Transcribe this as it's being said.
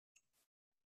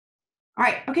All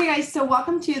right. Okay, guys. So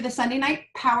welcome to the Sunday night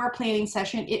power planning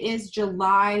session. It is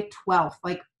July 12th,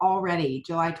 like already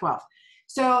July 12th.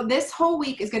 So this whole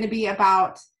week is going to be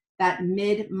about that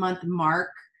mid-month mark.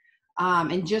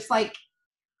 And just like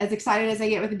as excited as I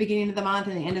get with the beginning of the month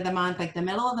and the end of the month, like the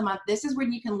middle of the month, this is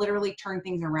when you can literally turn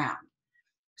things around.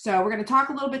 So we're going to talk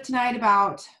a little bit tonight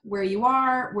about where you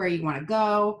are, where you want to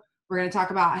go. We're going to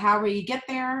talk about how you get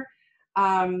there.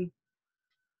 And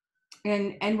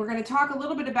we're going to talk a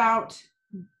little bit about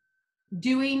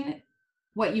doing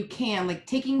what you can, like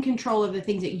taking control of the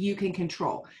things that you can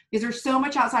control, because there's so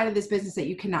much outside of this business that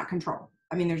you cannot control.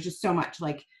 I mean, there's just so much.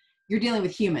 Like, you're dealing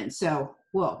with humans, so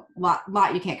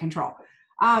lot you can't control.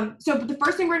 So the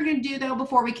first thing we're going to do, though,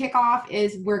 before we kick off,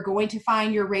 is we're going to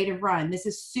find your rate of run. This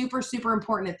is super, super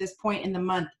important at this point in the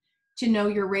month to know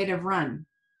your rate of run.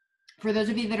 For those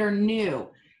of you that are new,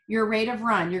 your rate of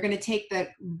run, you're going to take the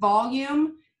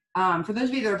volume. For those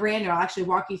of you that are brand new, I'll actually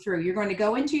walk you through. You're going to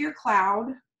go into your cloud.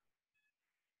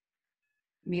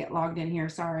 Let me get logged in here,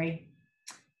 sorry.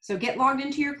 So get logged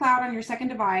into your cloud on your second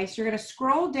device. You're going to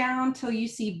scroll down till you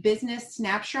see business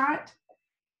snapshot.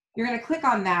 You're going to click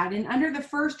on that, and under the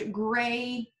first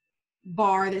gray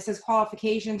bar that says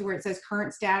qualifications, where it says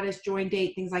current status, join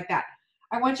date, things like that,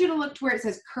 I want you to look to where it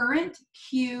says current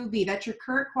QV. That's your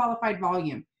current qualified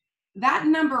volume. That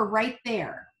number right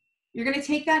there, you're going to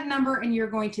take that number and you're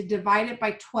going to divide it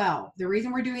by 12. The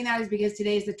reason we're doing that is because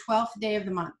today is the 12th day of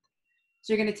the month.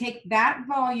 So you're going to take that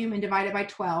volume and divide it by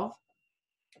 12.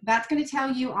 That's going to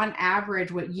tell you on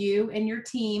average what you and your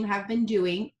team have been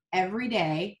doing every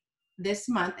day this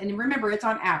month. And remember, it's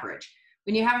on average.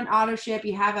 When you have an auto ship,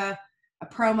 you have a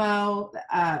promo,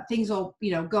 things will,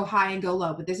 go high and go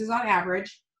low, but this is on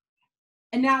average.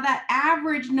 And now that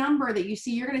average number that you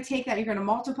see, you're going to take that, you're going to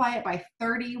multiply it by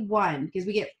 31, because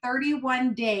we get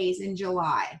 31 days in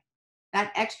July.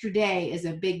 That extra day is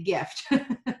a big gift.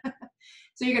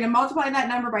 So you're going to multiply that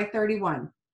number by 31.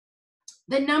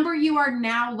 The number you are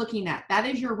now looking at, that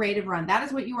is your rate of run. That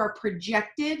is what you are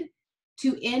projected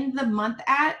to end the month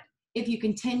at if you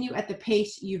continue at the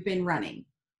pace you've been running.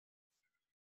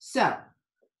 So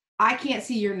I can't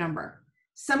see your number.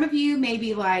 Some of you may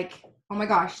be like, oh my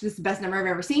gosh, this is the best number I've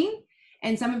ever seen.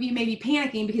 And some of you may be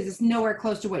panicking because it's nowhere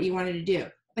close to what you wanted to do.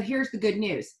 But here's the good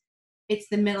news. It's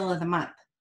the middle of the month.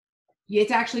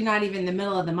 It's actually not even the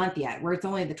middle of the month yet, where it's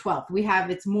only the 12th.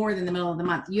 It's more than the middle of the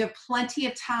month. You have plenty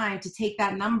of time to take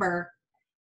that number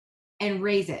and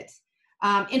raise it.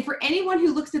 And for anyone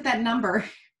who looks at that number,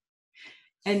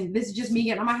 and this is just me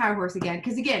getting on my high horse again,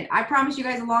 because again, I promised you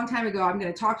guys a long time ago, I'm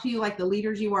going to talk to you like the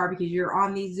leaders you are, because you're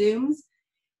on these Zooms.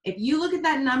 If you look at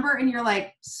that number and you're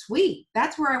like, sweet,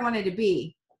 that's where I wanted to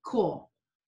be, cool,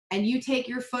 and you take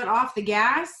your foot off the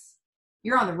gas,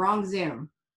 you're on the wrong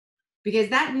Zoom. Because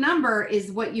that number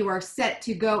is what you are set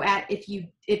to go at if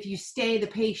you stay the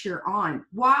pace you're on.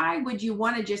 Why would you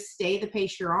want to just stay the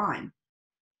pace you're on?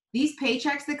 These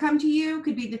paychecks that come to you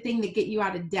could be the thing that get you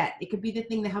out of debt. It could be the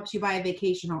thing that helps you buy a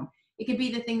vacation home. It could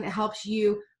be the thing that helps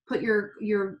you put your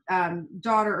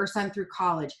daughter or son through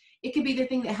college. It could be the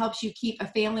thing that helps you keep a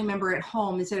family member at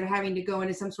home instead of having to go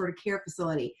into some sort of care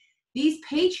facility. These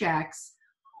paychecks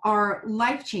are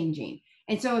life-changing.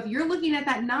 And so if you're looking at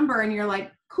that number and you're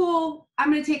like, cool,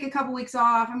 I'm going to take a couple weeks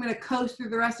off, I'm going to coast through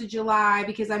the rest of July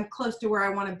because I'm close to where I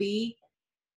want to be,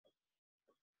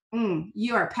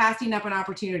 you are passing up an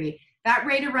opportunity. That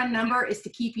rate of run number is to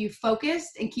keep you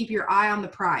focused and keep your eye on the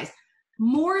prize.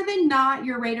 More than not,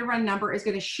 your rate of run number is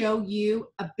going to show you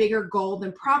a bigger goal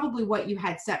than probably what you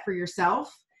had set for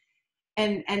yourself.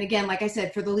 And again, like I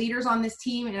said, for the leaders on this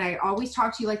team, and I always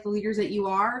talk to you like the leaders that you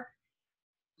are,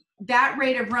 that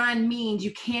rate of run means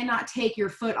you cannot take your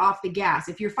foot off the gas.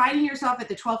 If you're finding yourself at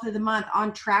the 12th of the month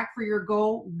on track for your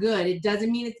goal, good. It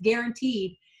doesn't mean it's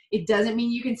guaranteed. It doesn't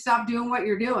mean you can stop doing what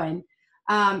you're doing.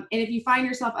 And if you find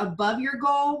yourself above your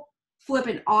goal,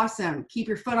 flipping awesome. Keep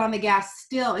your foot on the gas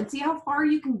still and see how far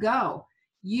you can go.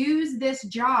 Use this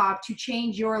job to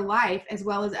change your life as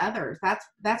well as others.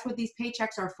 That's what these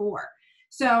paychecks are for.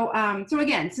 So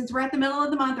again, since we're at the middle of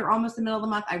the month or almost the middle of the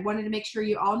month, I wanted to make sure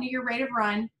you all knew your rate of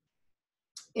run.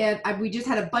 We just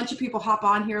had a bunch of people hop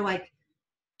on here like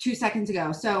 2 seconds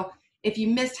ago. So if you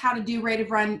missed how to do rate of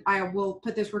run, I will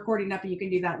put this recording up and you can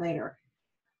do that later.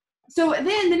 So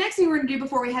then the next thing we're going to do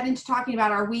before we head into talking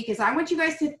about our week is I want you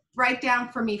guys to write down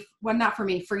for me, well, not for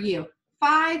me, for you,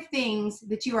 5 things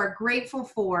that you are grateful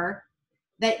for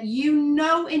that you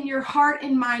know in your heart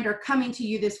and mind are coming to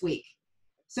you this week.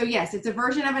 So yes, it's a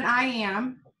version of an I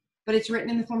am, but it's written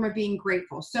in the form of being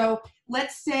grateful. So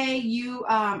let's say you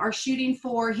are shooting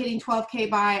for hitting 12K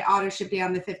by auto ship day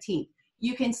on the 15th.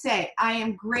 You can say, I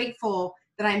am grateful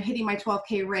that I'm hitting my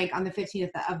 12K rank on the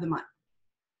 15th of the month.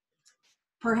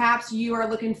 Perhaps you are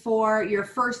looking for your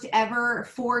first ever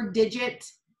 4-digit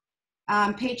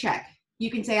paycheck.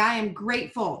 You can say, I am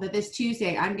grateful that this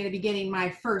Tuesday I'm going to be getting my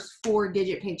first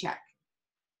 4-digit paycheck.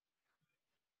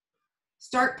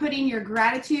 Start putting your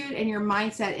gratitude and your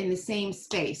mindset in the same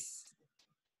space.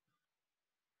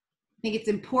 I think it's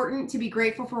important to be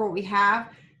grateful for what we have,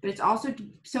 but it's also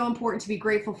so important to be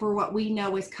grateful for what we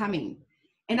know is coming.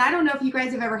 And I don't know if you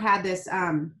guys have ever had this.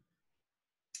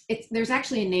 There's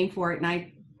actually a name for it, and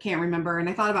I can't remember. And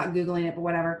I thought about Googling it, but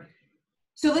whatever.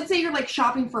 So let's say you're like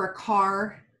shopping for a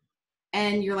car,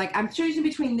 and you're like, I'm choosing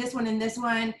between this one and this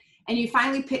one, and you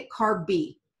finally pick car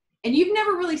B. And you've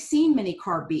never really seen many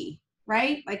car B,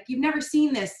 right? Like you've never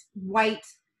seen this white,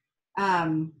 a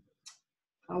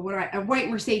white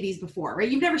Mercedes before, right?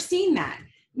 You've never seen that.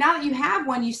 Now that you have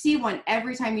one, you see one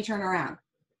every time you turn around.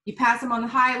 You pass them on the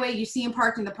highway, you see them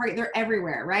parked in the park, they're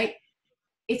everywhere, right?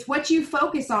 It's what you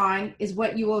focus on is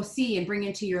what you will see and bring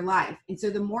into your life. And so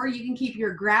the more you can keep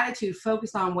your gratitude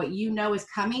focused on what you know is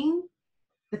coming,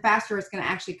 the faster it's going to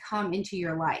actually come into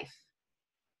your life.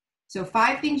 So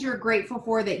 5 things you're grateful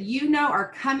for that you know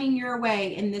are coming your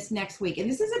way in this next week. And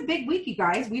this is a big week, you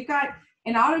guys. We've got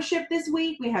an auto ship this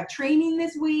week. We have training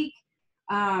this week.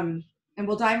 And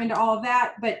we'll dive into all of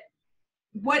that. But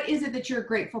what is it that you're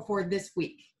grateful for this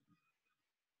week?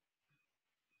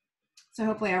 So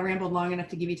hopefully I rambled long enough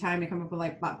to give you time to come up with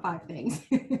like about 5 things.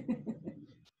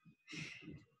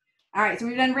 All right, so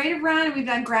we've done rate of run and we've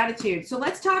done gratitude. So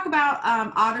let's talk about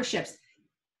auto ships.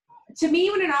 To me,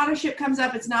 when an auto ship comes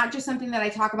up, it's not just something that I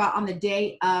talk about on the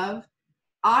day of.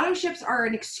 Auto ships are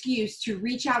an excuse to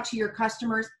reach out to your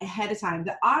customers ahead of time.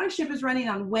 The auto ship is running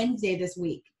on Wednesday this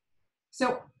week.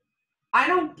 So I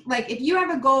don't, like, if you have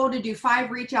a goal to do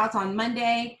 5 reach outs on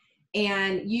Monday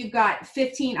and you've got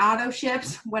 15 auto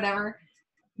ships, whatever,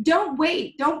 don't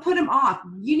wait. Don't put them off.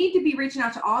 You need to be reaching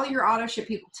out to all your auto ship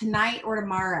people tonight or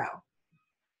tomorrow.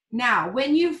 Now,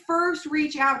 when you first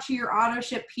reach out to your auto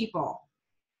ship people,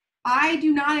 I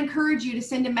do not encourage you to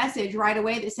send a message right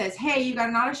away that says, hey, you got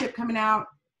an auto ship coming out.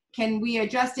 Can we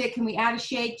adjust it? Can we add a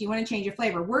shake? Do you want to change a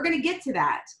flavor? We're going to get to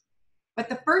that. But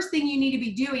the first thing you need to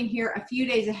be doing here a few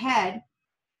days ahead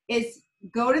is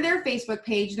go to their Facebook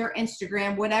page, their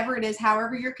Instagram, whatever it is,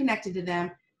 however you're connected to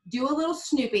them, do a little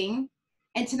snooping,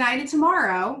 and tonight and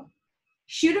tomorrow,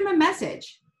 shoot them a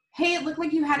message. Hey, it looked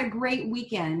like you had a great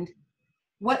weekend.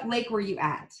 What lake were you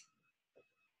at?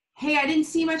 Hey, I didn't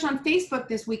see much on Facebook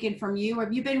this weekend from you.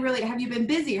 Have you been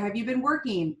busy or have you been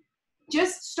working?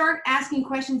 Just start asking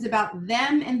questions about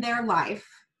them and their life.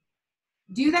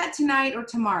 Do that tonight or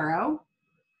tomorrow.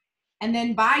 And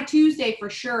then by Tuesday for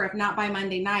sure, if not by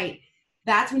Monday night,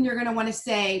 that's when you're going to want to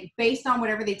say, based on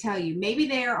whatever they tell you, maybe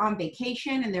they are on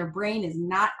vacation and their brain is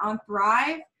not on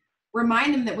Thrive.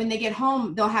 Remind them that when they get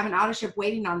home, they'll have an auto ship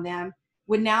waiting on them.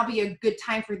 Would now be a good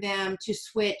time for them to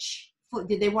switch.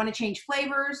 Did they want to change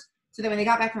flavors? So that when they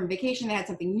got back from vacation, they had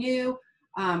something new,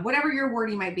 whatever your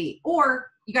wording might be. Or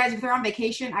you guys, if they're on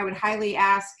vacation, I would highly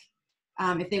ask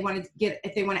if they want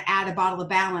to add a bottle of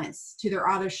Balance to their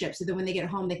auto ship so that when they get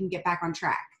home, they can get back on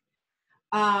track.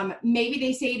 Maybe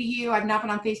they say to you, I've not been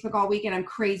on Facebook all weekend. I'm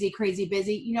crazy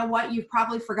busy. You know what? You've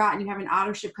probably forgotten you have an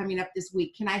auto ship coming up this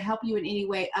week. Can I help you in any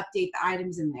way update the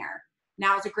items in there?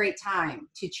 Now is a great time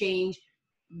to change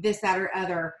this, that, or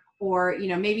other. Or, you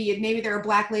know, maybe they're a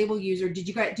Black Label user.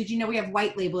 Did you know we have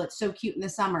White Label? It's so cute in the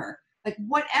summer. Like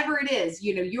whatever it is,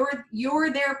 you know,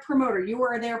 you're their promoter, you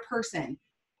are their person.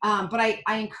 But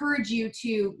I encourage you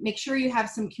to make sure you have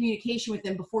some communication with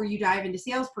them before you dive into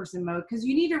salesperson mode, because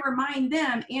you need to remind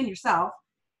them and yourself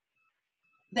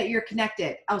that you're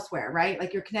connected elsewhere, right?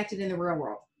 Like you're connected in the real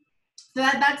world. So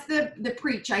that's the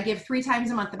preach I give 3 times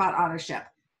a month about auto ship.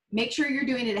 Make sure you're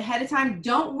doing it ahead of time.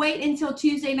 Don't wait until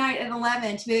Tuesday night at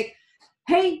 11 to be like,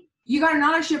 hey, you got an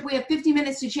auto ship. We have 50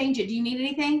 minutes to change it. Do you need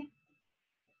anything?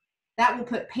 That will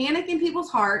put panic in people's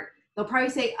heart. They'll probably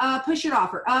say, push it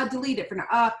off or delete it for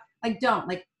now. Don't.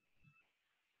 Like,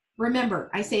 remember,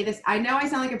 I say this. I know I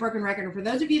sound like a broken record. And for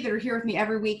those of you that are here with me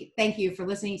every week, thank you for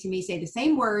listening to me say the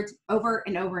same words over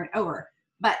and over and over.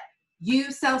 But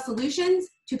you sell solutions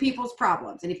to people's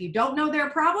problems. And if you don't know their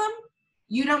problem,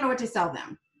 you don't know what to sell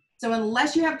them. So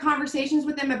unless you have conversations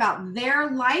with them about their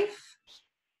life,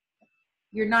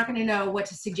 you're not going to know what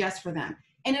to suggest for them.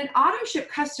 And an auto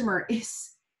ship customer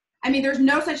is, there's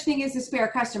no such thing as a spare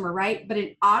customer, right? But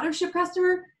an auto ship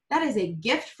customer, that is a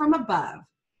gift from above.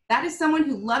 That is someone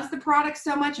who loves the product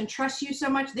so much and trusts you so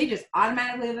much, they just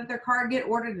automatically let their car get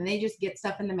ordered and they just get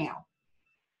stuff in the mail.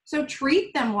 So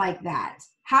treat them like that.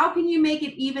 How can you make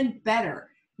it even better?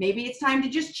 Maybe it's time to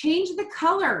just change the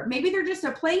color. Maybe they're just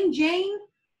a plain Jane,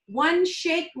 one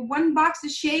box of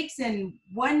shakes and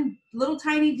one little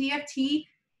tiny DFT.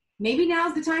 Maybe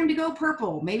now's the time to go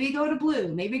purple. Maybe go to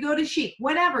blue. Maybe go to chic.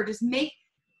 Whatever. Just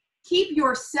keep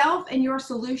yourself and your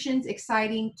solutions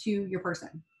exciting to your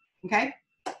person. Okay.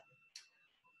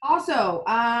 Also,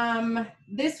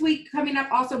 this week coming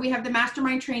up, also we have the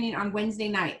mastermind training on Wednesday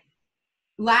night.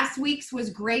 Last week's was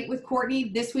great with Courtney.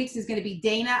 This week's is going to be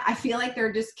Dana. I feel like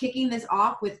they're just kicking this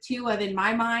off with two of, in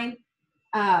my mind,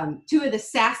 two of the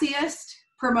sassiest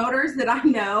promoters that I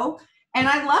know. And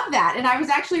I love that. And I was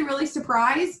actually really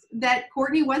surprised that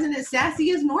Courtney wasn't as sassy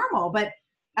as normal, but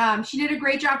she did a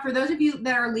great job. For those of you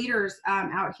that are leaders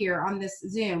out here on this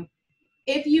Zoom,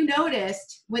 if you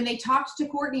noticed when they talked to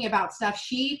Courtney about stuff,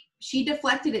 she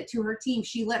deflected it to her team.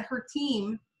 She let her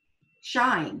team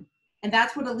shine. And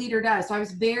that's what a leader does. So I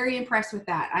was very impressed with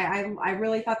that. I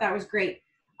really thought that was great.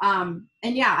 And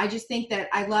yeah, I just think that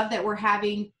I love that we're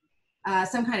having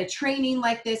some kind of training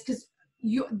like this, because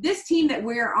this team that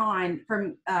we're on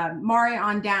from Mari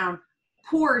on down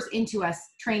pours into us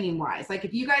training wise. Like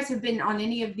if you guys have been on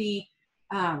any of the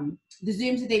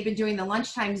Zooms that they've been doing, the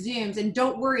lunchtime Zooms, and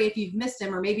don't worry if you've missed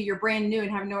them or maybe you're brand new and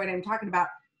have no idea what I'm talking about.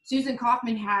 Susan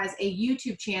Kaufman has a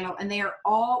YouTube channel and they are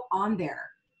all on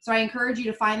there. So I encourage you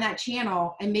to find that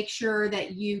channel and make sure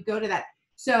that you go to that.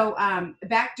 So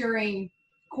back during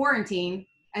quarantine,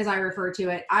 as I refer to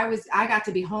it, I got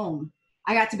to be home.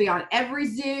 I got to be on every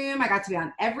Zoom. I got to be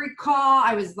on every call.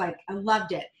 I was like, I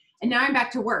loved it. And now I'm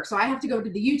back to work. So I have to go to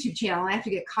the YouTube channel and I have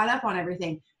to get caught up on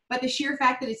everything. But the sheer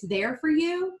fact that it's there for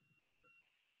you,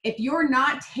 if you're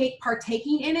not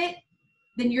partaking in it,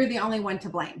 then you're the only one to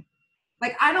blame.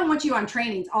 Like, I don't want you on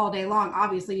trainings all day long.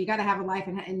 Obviously, you got to have a life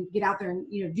and get out there and,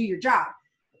 do your job.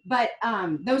 But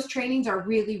those trainings are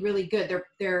really, really good.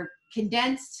 They're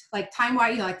condensed, like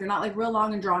time-wise, like they're not like real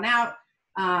long and drawn out.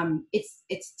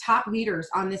 It's top leaders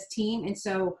on this team. And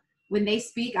so when they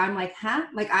speak, I'm like, huh?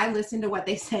 Like I listen to what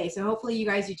they say. So hopefully you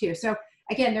guys do too. So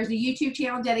again, there's a YouTube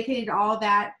channel dedicated to all of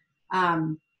that.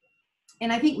 And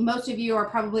I think most of you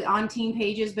are probably on team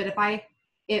pages, but if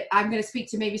I'm going to speak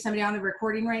to maybe somebody on the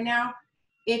recording right now.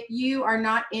 If you are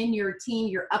not in your team,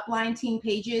 your upline team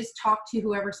pages, talk to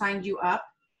whoever signed you up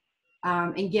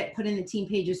and get put in the team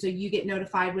pages so you get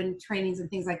notified when trainings and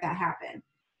things like that happen.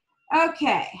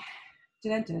 Okay.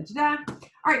 All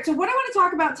right. So what I want to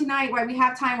talk about tonight, while we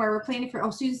have time, while we're planning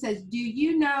for, Susan says, do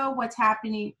you know what's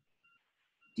happening?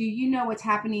 Do you know what's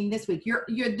happening this week? You're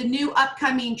the new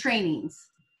upcoming trainings.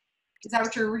 Is that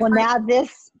what you're referring to? Well, now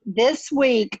this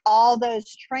week, all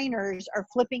those trainers are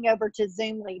flipping over to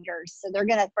Zoom leaders. So they're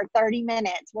going to, for 30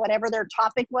 minutes, whatever their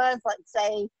topic was, let's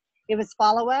say it was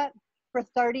follow-up, for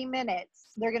 30 minutes,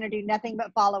 they're going to do nothing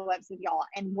but follow-ups with y'all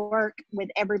and work with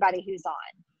everybody who's on.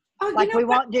 Oh, like we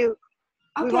won't do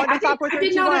software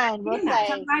 321. We'll say,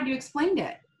 I'm glad you explained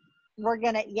it. We're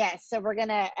going to, yes. So we're going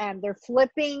to, they're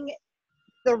flipping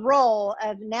the role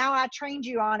of, now I trained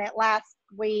you on it last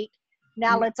week.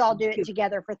 Now let's all do it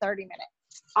together for 30 minutes.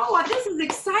 Oh, well, this is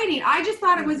exciting. I just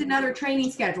thought it was another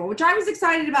training schedule, which I was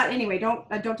excited about anyway.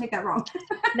 Don't take that wrong.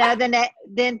 No,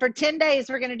 then for 10 days,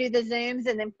 we're going to do the Zooms.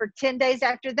 And then for 10 days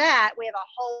after that, we have a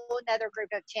whole another group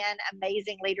of 10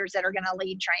 amazing leaders that are going to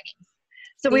lead trainings.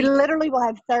 So we literally will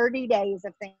have 30 days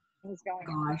of things going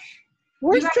on. Gosh.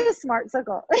 We're so smart, so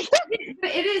cool.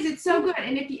 It is. It's so good.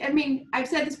 And I've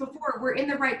said this before, we're in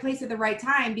the right place at the right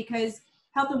time because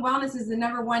health and wellness is the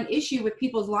 #1 issue with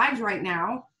people's lives right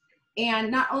now.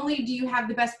 And not only do you have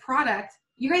the best product,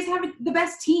 you guys have the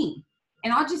best team.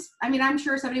 And I'm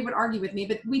sure somebody would argue with me,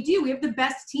 but we have the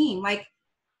best team. Like,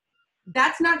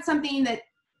 that's not something that,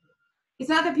 it's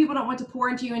not that people don't want to pour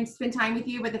into you and spend time with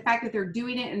you, but the fact that they're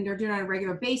doing it and they're doing it on a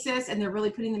regular basis and they're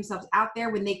really putting themselves out there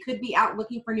when they could be out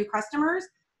looking for new customers,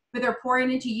 but they're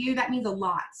pouring into you, that means a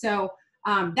lot. So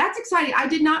that's exciting. I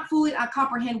did not fully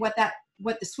comprehend what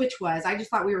the switch was. I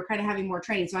just thought we were kind of having more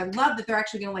training. So I love that they're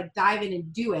actually going to like dive in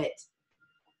and do it,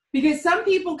 because some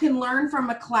people can learn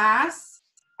from a class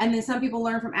and then some people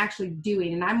learn from actually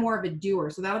doing. And I'm more of a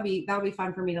doer. So that'll be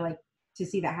fun for me to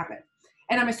see that happen.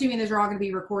 And I'm assuming those are all going to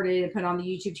be recorded and put on the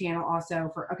YouTube channel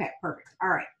also okay, perfect. All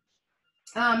right.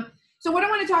 So what I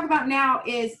want to talk about now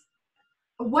is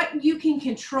what you can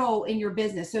control in your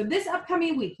business. So this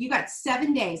upcoming week, you got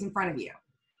 7 days in front of you.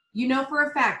 You know for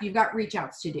a fact you've got reach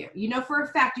outs to do. You know for a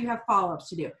fact you have follow-ups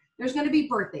to do. There's going to be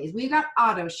birthdays. We've got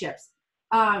auto ships.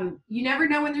 You never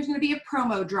know when there's going to be a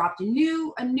promo dropped, a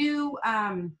new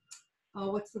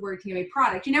what's the word, Tammy?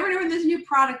 Product. You never know when there's a new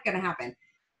product going to happen.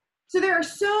 So there are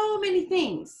so many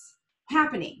things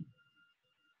happening,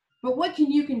 but what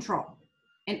can you control?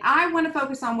 And I want to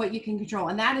focus on what you can control,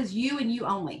 and that is you and you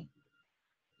only.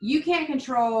 You can't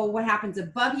control what happens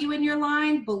above you in your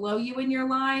line, below you in your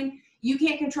line. You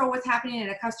can't control what's happening in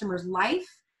a customer's life.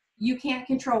 You can't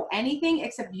control anything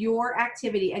except your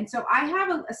activity. And so I have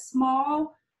a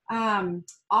small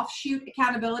offshoot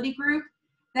accountability group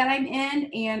that I'm in.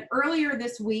 And earlier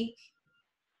this week,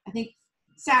 I think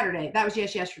Saturday, that was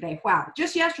just yesterday. Wow,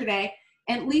 just yesterday.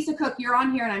 And Lisa Cook, you're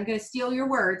on here, and I'm going to steal your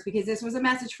words because this was a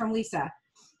message from Lisa.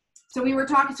 So we were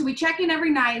talking, so we check in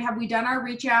every night. Have we done our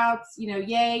reach outs? You know,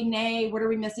 yay, nay, what are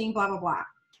we missing? Blah, blah, blah.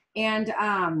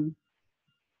 And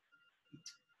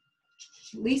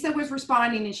Lisa was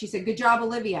responding and she said, good job,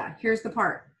 Olivia. Here's the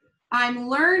part. I'm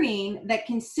learning that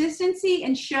consistency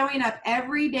and showing up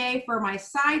every day for my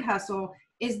side hustle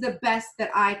is the best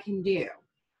that I can do.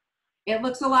 It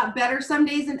looks a lot better some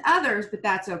days than others, but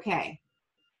that's okay.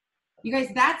 You guys,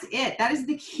 that's it. That is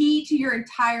the key to your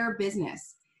entire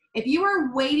business. If you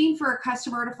are waiting for a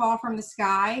customer to fall from the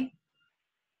sky,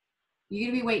 you're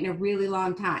going to be waiting a really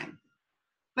long time.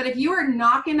 But if you are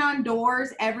knocking on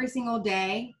doors every single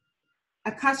day,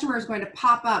 a customer is going to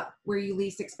pop up where you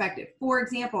least expect it. For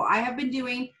example, I have been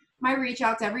doing my reach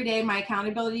outs every day. My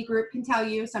accountability group can tell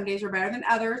you some days are better than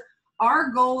others. Our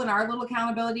goal in our little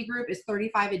accountability group is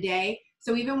 35 a day.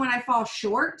 So even when I fall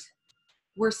short,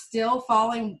 we're still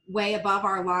falling way above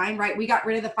our line, right? We got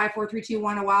rid of the 5, 4, 3, 2,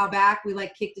 1 a while back. We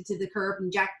like kicked it to the curb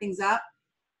and jacked things up.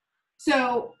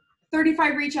 So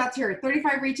 35 reach outs here,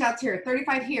 35 reach outs here,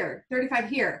 35 here, 35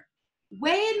 here.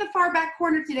 Way in the far back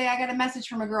corner today, I got a message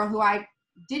from a girl who I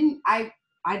didn't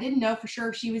know for sure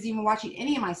if she was even watching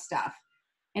any of my stuff.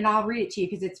 And I'll read it to you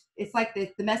because it's like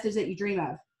the message that you dream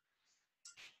of.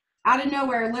 Out of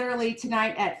nowhere, literally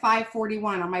tonight at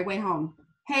 5:41 on my way home.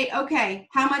 Hey, okay,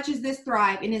 how much is this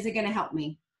Thrive and is it going to help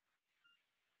me?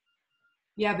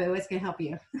 Yeah, boo, it's going to help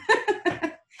you.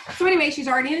 So anyway, she's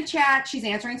already in a chat. She's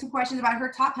answering some questions about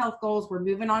her top health goals. We're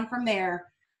moving on from there.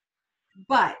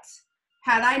 But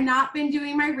had I not been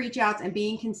doing my reach outs and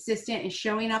being consistent and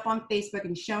showing up on Facebook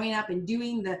and showing up and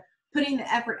putting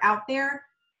the effort out there,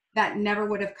 that never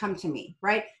would have come to me,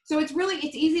 right? So it's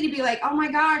easy to be like, oh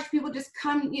my gosh, people just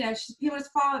come, people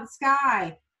just fall out of the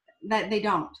sky. That they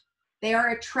don't. They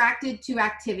are attracted to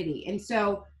activity. And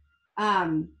so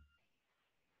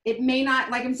it may not,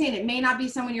 like I'm saying, it may not be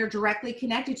someone you're directly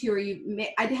connected to, or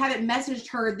I haven't messaged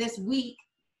her this week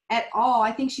at all.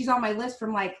 I think she's on my list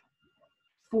from like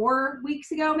 4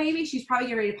 weeks ago, maybe. She's probably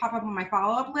getting ready to pop up on my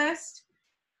follow-up list.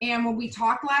 And when we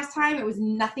talked last time, it was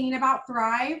nothing about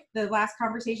Thrive, the last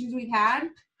conversations we've had,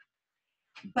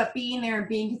 but being there and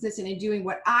being consistent and doing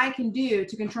what I can do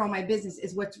to control my business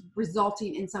is what's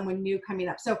resulting in someone new coming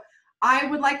up. So I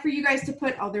would like for you guys to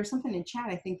put, there's something in chat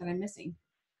I think that I'm missing.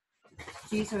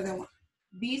 These are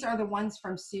the ones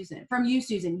from Susan, from you,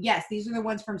 Susan. Yes, these are the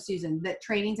ones from Susan, the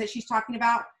trainings that she's talking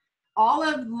about. All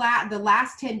of the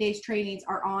last 10 days trainings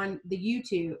are on the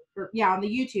YouTube, on the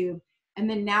YouTube. And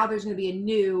then now there's going to be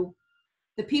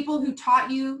the people who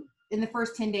taught you in the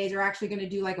first 10 days are actually going to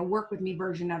do like a work with me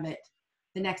version of it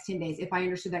the next 10 days, if I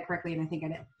understood that correctly. And I think I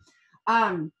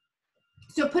did.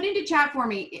 So put into chat for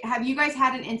me, have you guys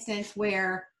had an instance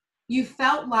where you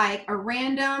felt like a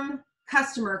random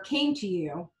customer came to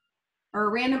you or a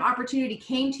random opportunity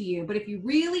came to you, but if you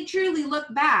really truly look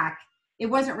back, it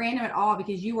wasn't random at all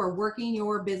because you were working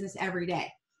your business every day.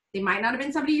 They might not have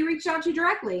been somebody you reached out to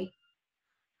directly,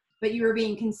 but you were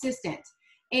being consistent.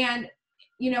 And,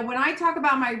 when I talk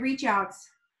about my reach outs,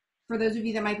 for those of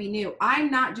you that might be new, I'm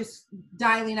not just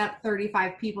dialing up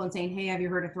 35 people and saying, hey, have you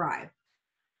heard of Thrive?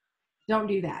 Don't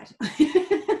do that.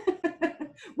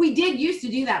 We did used to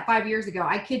do that 5 years ago.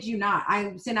 I kid you not.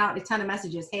 I sent out a ton of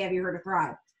messages. Hey, have you heard of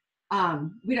Thrive?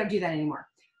 We don't do that anymore.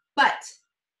 But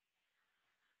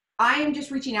I am just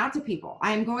reaching out to people.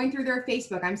 I am going through their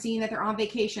Facebook. I'm seeing that they're on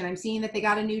vacation. I'm seeing that they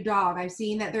got a new dog. I'm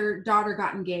seeing that their daughter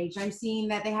got engaged. I'm seeing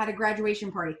that they had a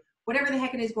graduation party, whatever the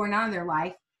heck it is going on in their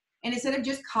life. And instead of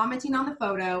just commenting on the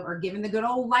photo or giving the good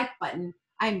old like button,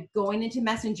 I'm going into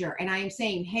Messenger and I am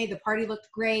saying, hey, the party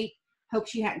looked great. Hope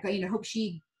she had,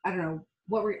 I don't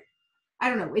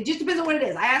know. It just depends on what it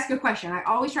is. I ask a question. I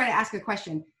always try to ask a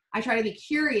question. I try to be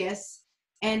curious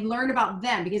and learn about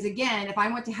them because again, if I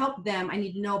want to help them, I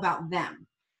need to know about them.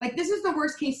 Like this is the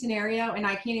worst case scenario and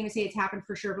I can't even say it's happened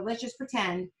for sure, but let's just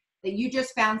pretend that you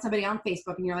just found somebody on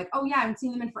Facebook and you're like, oh yeah, I haven't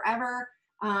seen them in forever.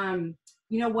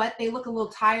 You know what? They look a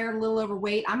little tired, a little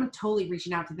overweight. I'm totally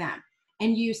reaching out to them.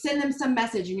 And you send them some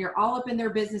message and you're all up in their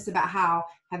business about how,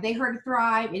 have they heard of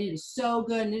Thrive? And it is so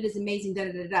good and it is amazing, da,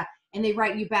 da, da, da. And they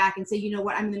write you back and say, you know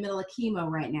what? I'm in the middle of chemo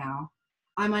right now.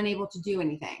 I'm unable to do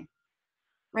anything,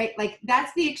 right? Like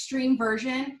that's the extreme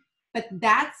version. But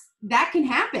that can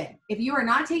happen. If you are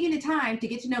not taking the time to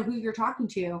get to know who you're talking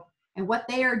to and what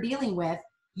they are dealing with,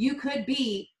 you could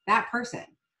be that person.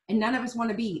 And none of us want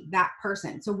to be that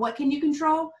person. So what can you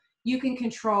control? You can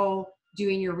control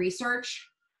doing your research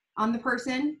on the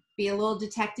person, be a little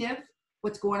detective,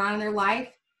 what's going on in their life.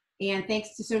 And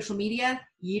thanks to social media,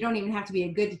 you don't even have to be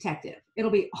a good detective.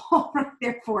 It'll be all right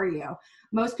there for you.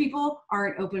 Most people are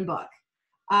an open book.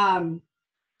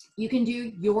 You can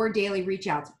do your daily reach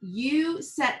outs. You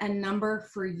set a number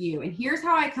for you. And here's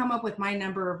how I come up with my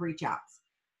number of reach outs.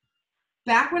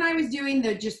 Back when I was doing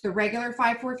just the regular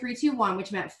 5, 4, 3, 2, 1,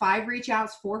 which meant 5 reach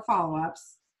outs, 4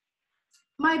 follow-ups,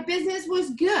 my business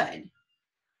was good,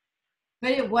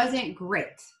 but it wasn't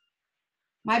great.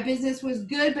 My business was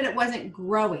good, but it wasn't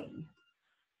growing.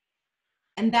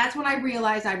 And that's when I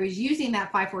realized I was using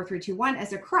that 5, 4, 3, 2, 1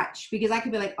 as a crutch, because I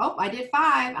could be like, oh, I did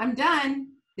 5, I'm done.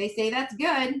 They say that's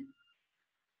good.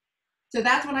 So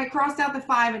that's when I crossed out the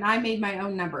 5 and I made my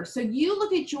own number. So you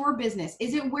look at your business.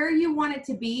 Is it where you want it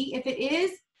to be? If it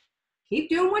is, keep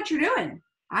doing what you're doing.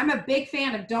 I'm a big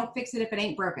fan of don't fix it if it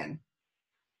ain't broken.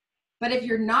 But if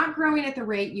you're not growing at the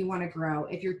rate you want to grow,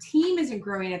 if your team isn't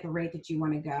growing at the rate that you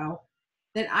want to go,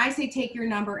 then I say take your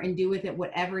number and do with it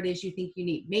whatever it is you think you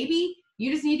need. Maybe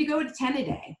you just need to go to 10 a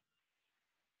day.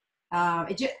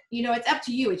 It's up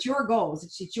to you. It's your goals.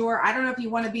 It's your, I don't know if you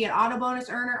want to be an auto bonus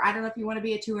earner. I don't know if you want to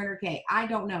be a 200K. I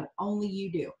don't know. Only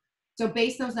you do. So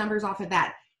base those numbers off of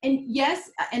that. And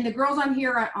yes, and the girls on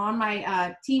here on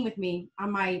my team with me,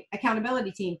 on my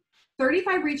accountability team,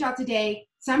 35 reach outs a day,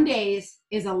 some days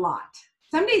is a lot.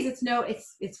 Some days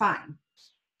it's fine.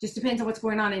 Just depends on what's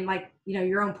going on in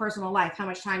your own personal life, how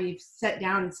much time you've sat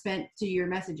down and spent to your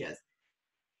messages.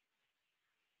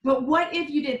 But what if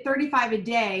you did 35 a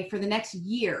day for the next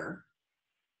year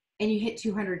and you hit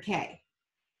 200K?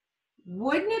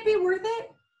 Wouldn't it be worth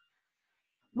it?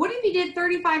 What if you did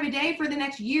 35 a day for the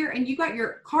next year and you got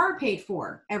your car paid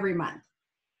for every month?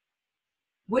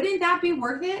 Wouldn't that be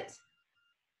worth it?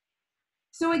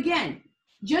 So again,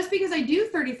 just because I do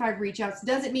 35 reach outs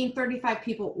doesn't mean 35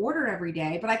 people order every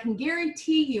day, but I can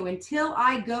guarantee you until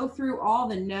I go through all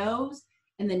the no's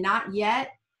and the not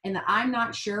yet and the I'm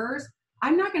not sure's,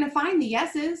 I'm not going to find the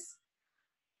yeses.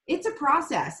 It's a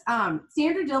process.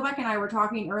 Sandra Dilbeck and I were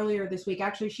talking earlier this week.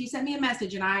 Actually, she sent me a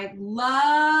message and I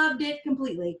loved it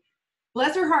completely.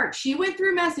 Bless her heart. She went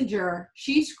through Messenger.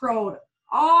 She scrolled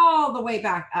all the way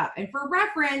back up. And for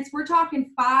reference, we're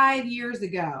talking 5 years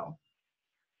ago.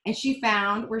 And she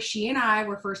found where she and I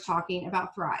were first talking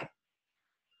about Thrive.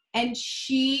 And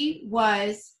she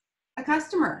was a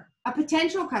customer, a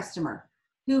potential customer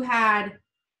who had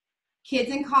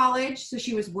kids in college, so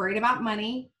she was worried about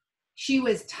money. She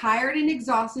was tired and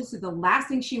exhausted, so the last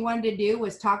thing she wanted to do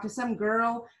was talk to some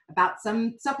girl about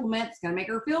some supplement that's going to make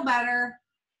her feel better.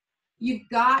 You've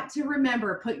got to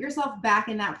remember, put yourself back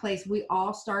in that place. We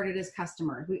all started as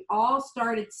customers. We all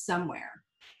started somewhere.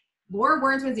 Laura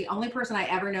Wernsman's the only person I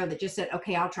ever know that just said,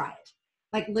 okay, I'll try it.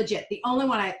 Like legit, the only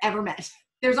one I've ever met.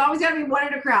 There's always got to be one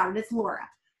in a crowd, and it's Laura.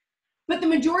 But the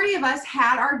majority of us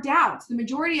had our doubts. The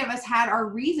majority of us had our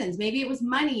reasons. Maybe it was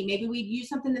money. Maybe we'd used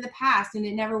something in the past and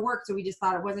it never worked, so we just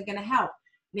thought it wasn't going to help.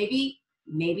 Maybe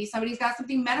somebody's got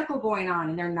something medical going on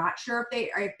and they're not sure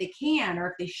if they can or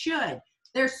if they should.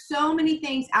 There's so many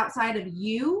things outside of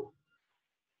you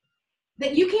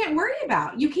that you can't worry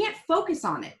about. You can't focus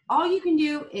on it. All you can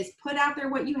do is put out there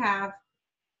what you have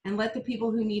and let the people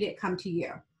who need it come to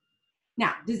you.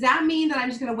 Now, does that mean that I'm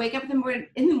just going to wake up in the morning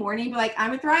and be like,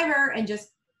 I'm a Thriver, and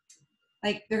just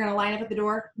like they're going to line up at the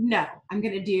door? No, I'm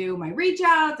going to do my reach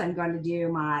outs. I'm going to do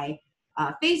my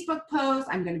Facebook posts.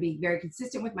 I'm going to be very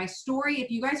consistent with my story.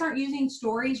 If you guys aren't using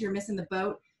stories, you're missing the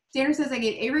boat. Sandra says I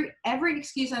gave every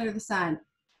excuse under the sun.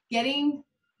 Get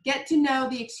to know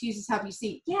the excuses help you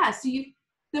see. Yeah, so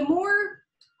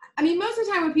most of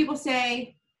the time when people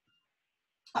say,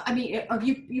 a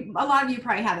lot of you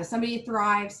probably have this. Somebody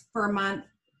thrives for a month,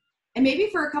 and maybe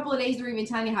for a couple of days they're even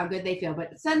telling you how good they feel,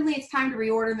 but suddenly it's time to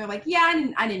reorder and they're like,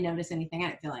 yeah, I didn't notice anything. I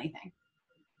didn't feel anything.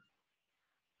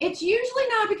 It's usually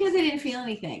not because they didn't feel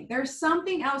anything. There's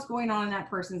something else going on in that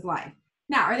person's life.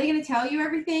 Now, are they going to tell you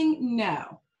everything?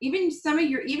 No. Even some of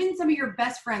your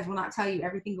best friends will not tell you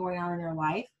everything going on in their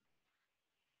life.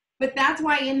 But that's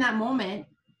why in that moment,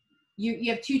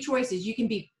 you have two choices. You can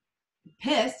be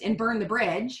pissed and burn the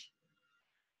bridge,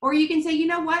 or you can say, you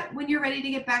know what, when you're ready to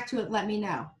get back to it, let me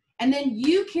know. And then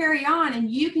you carry on and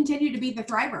you continue to be the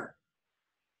Thriver,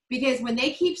 because when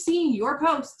they keep seeing your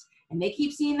post and they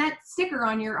keep seeing that sticker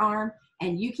on your arm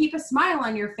and you keep a smile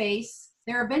on your face,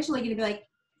 they're eventually going to be like,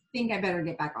 I think I better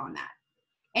get back on that.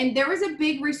 And there was a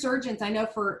big resurgence, I know,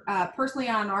 for personally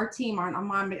on our team, on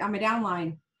my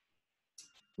downline,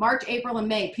 March, April, and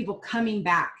May, people coming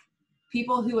back.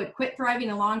 People who had quit thriving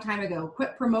a long time ago,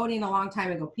 quit promoting a long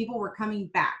time ago, people were coming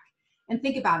back. And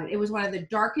think about it. It was one of the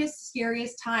darkest,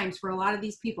 scariest times for a lot of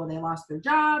these people. They lost their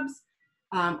jobs,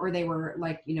 or they were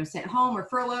like, sent home or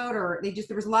furloughed, or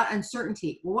there was a lot of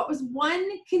uncertainty. Well, what was one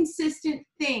consistent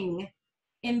thing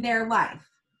in their life?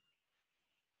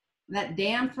 That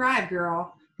damn Thrive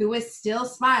girl who was still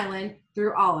smiling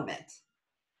through all of it,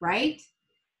 right?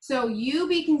 So you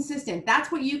be consistent.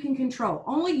 That's what you can control.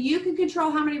 Only you can control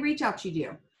how many reach outs you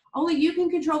do. Only you can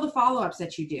control the follow-ups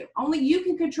that you do. Only you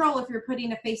can control if you're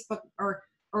putting a Facebook or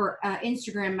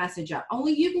Instagram message up.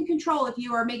 Only you can control if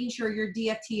you are making sure your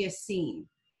DFT is seen,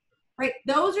 right?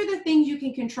 Those are the things you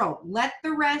can control. Let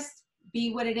the rest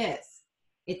be what it is.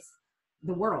 It's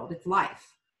the world, it's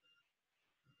life.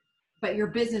 But your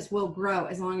business will grow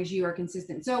as long as you are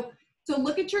consistent. So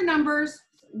look at your numbers.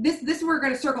 This we're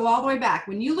going to circle all the way back.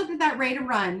 When you looked at that rate of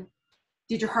run,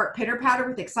 did your heart pitter patter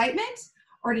with excitement,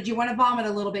 or did you want to vomit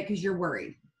a little bit because you're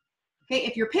worried? Okay,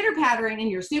 if you're pitter pattering and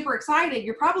you're super excited,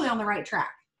 you're probably on the right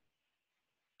track.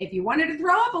 If you wanted to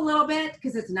throw up a little bit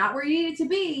because it's not where you need it to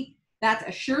be, that's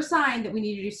a sure sign that we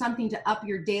need to do something to up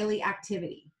your daily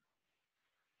activity.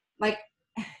 Like,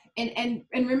 and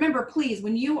remember, please,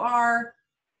 when you are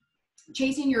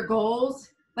chasing your goals,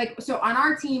 like, so on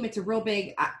our team, it's a real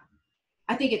big,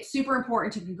 I think it's super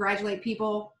important to congratulate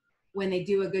people when they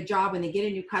do a good job, when they get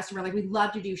a new customer. Like, we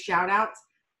love to do shout outs,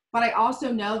 but I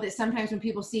also know that sometimes when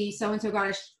people see so-and-so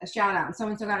got a shout out and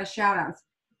so-and-so got a shout out,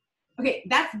 okay,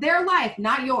 that's their life,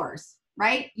 not yours,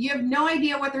 right? You have no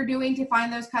idea what they're doing to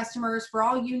find those customers. For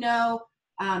all you know,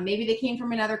 maybe they came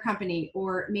from another company,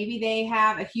 or maybe they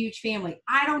have a huge family.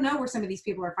 I don't know where some of these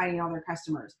people are finding all their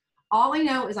customers. All I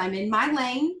know is I'm in my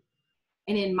lane,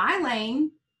 and in my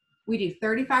lane, we do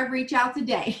 35 reach outs a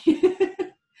day.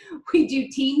 We do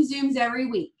team Zooms every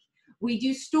week. We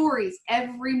do stories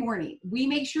every morning. We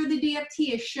make sure the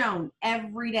DFT is shown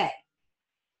every day.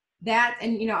 That,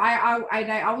 and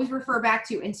I always refer back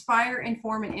to inspire,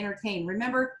 inform, and entertain.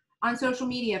 Remember, on social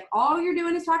media, if all you're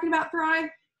doing is talking about Thrive,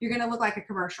 you're going to look like a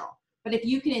commercial. But if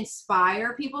you can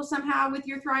inspire people somehow with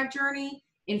your Thrive journey,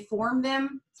 inform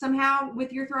them somehow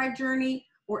with your Thrive journey,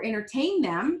 or entertain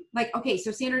them. Like, okay, so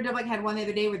Sandra Dublick had one the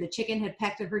other day where the chicken had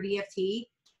pecked at her DFT.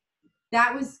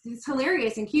 It's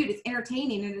hilarious and cute. It's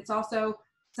entertaining, and it's also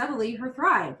subtly her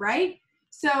Thrive, right?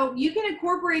 So you can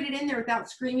incorporate it in there without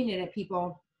screaming it at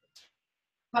people.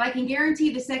 But I can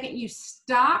guarantee the second you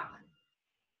stop,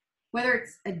 whether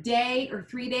it's a day or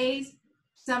 3 days,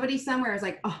 somebody somewhere is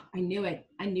like, oh, I knew it.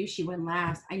 I knew she wouldn't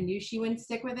last. I knew she wouldn't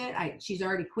stick with it. She's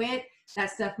already quit.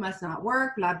 That stuff must not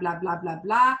work, blah, blah, blah, blah,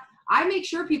 blah. I make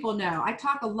sure people know. I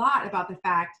talk a lot about the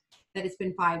fact that it's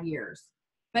been 5 years.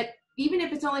 But even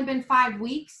if it's only been 5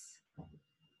 weeks,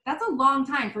 that's a long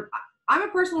time. I'm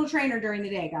a personal trainer during the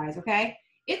day, guys, okay?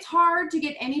 It's hard to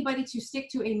get anybody to stick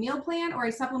to a meal plan or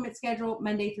a supplement schedule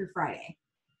Monday through Friday.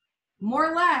 More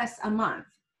or less a month,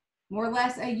 more or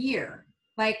less a year.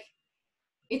 Like,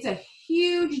 it's a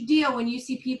huge deal when you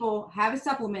see people have a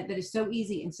supplement that is so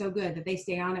easy and so good that they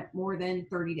stay on it more than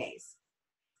 30 days.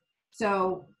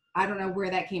 So I don't know where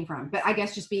that came from, but I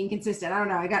guess just being consistent. I don't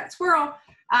know. I got squirrel.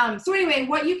 So anyway,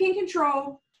 what you can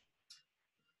control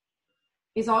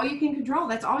is all you can control.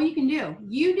 That's all you can do.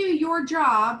 You do your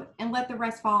job and let the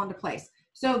rest fall into place.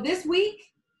 So this week,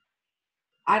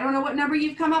 I don't know what number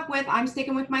you've come up with. I'm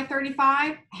sticking with my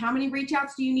 35. How many reach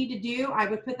outs do you need to do? I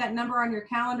would put that number on your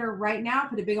calendar right now.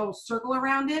 Put a big old circle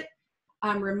around it.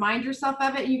 Remind yourself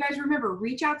of it. And you guys remember,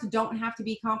 reach outs don't have to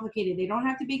be complicated. They don't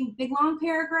have to be big, long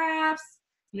paragraphs,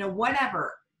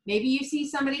 whatever. Maybe you see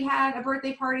somebody had a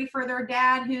birthday party for their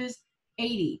dad who's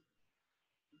 80.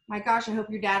 My gosh, I hope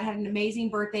your dad had an amazing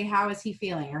birthday. How is he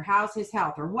feeling? Or how's his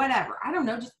health? Or whatever. I don't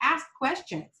know. Just ask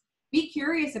questions. Be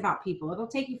curious about people. It'll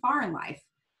take you far in life.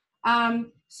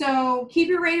 So keep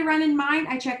your rate of run in mind.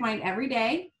 I check mine every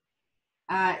day.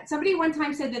 Somebody one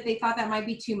time said that they thought that might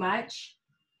be too much.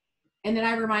 And then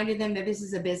I reminded them that this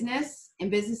is a business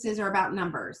and businesses are about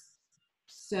numbers.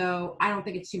 So I don't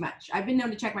think it's too much. I've been known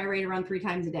to check my rate of run 3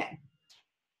 times a day.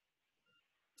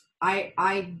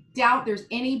 I doubt there's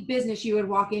any business you would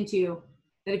walk into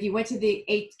that if you went to the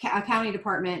accounting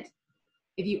department,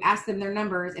 if you asked them their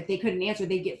numbers, if they couldn't answer,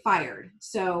 they'd get fired.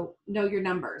 So know your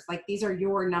numbers. Like, these are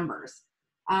your numbers.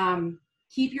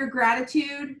 Keep your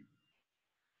gratitude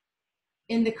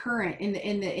in the current,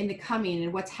 in the coming,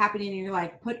 and what's happening in your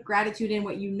life. Put gratitude in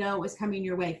what you know is coming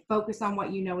your way. Focus on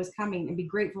what you know is coming and be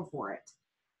grateful for it.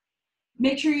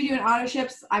 Make sure you're doing auto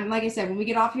ships. Like I said, when we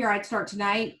get off here, I'd start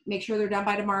tonight. Make sure they're done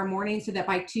by tomorrow morning so that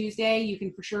by Tuesday, you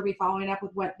can for sure be following up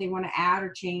with what they want to add or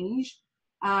change.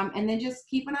 And then just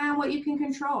keep an eye on what you can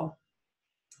control.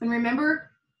 And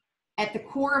remember, at the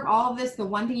core of all of this, the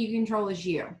one thing you control is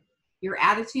you. Your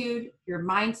attitude, your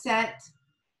mindset,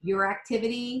 your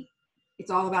activity.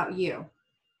 It's all about you.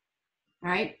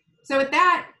 All right. So with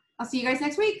that, I'll see you guys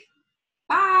next week.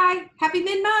 Bye. Happy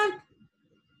mid-month.